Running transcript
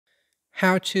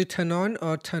How to turn on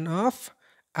or turn off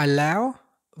allow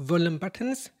volume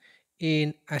buttons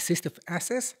in Assistive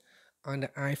Access on the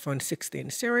iPhone 16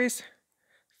 series.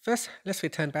 First, let's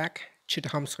return back to the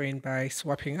home screen by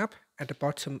swiping up at the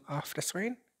bottom of the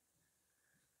screen.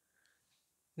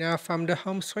 Now from the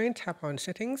home screen, tap on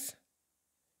Settings.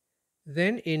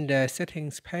 Then in the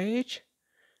Settings page,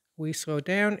 we scroll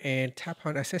down and tap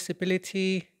on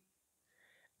Accessibility.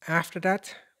 After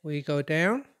that, we go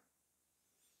down.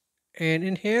 And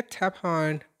in here, tap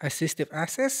on Assistive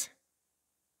Access.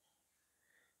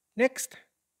 Next,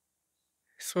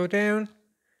 scroll down.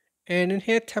 And in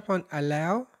here, tap on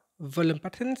Allow Volume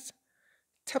Buttons.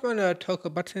 Tap on the toggle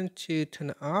button to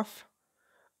turn it off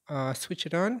or switch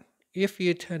it on. If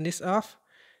you turn this off,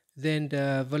 then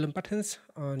the volume buttons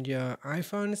on your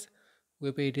iPhones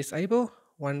will be disabled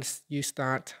once you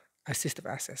start Assistive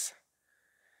Access.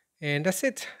 And that's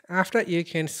it. After, you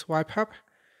can swipe up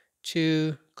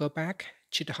to go back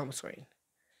to the home screen.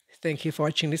 Thank you for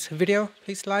watching this video.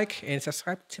 Please like and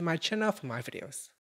subscribe to my channel for more videos.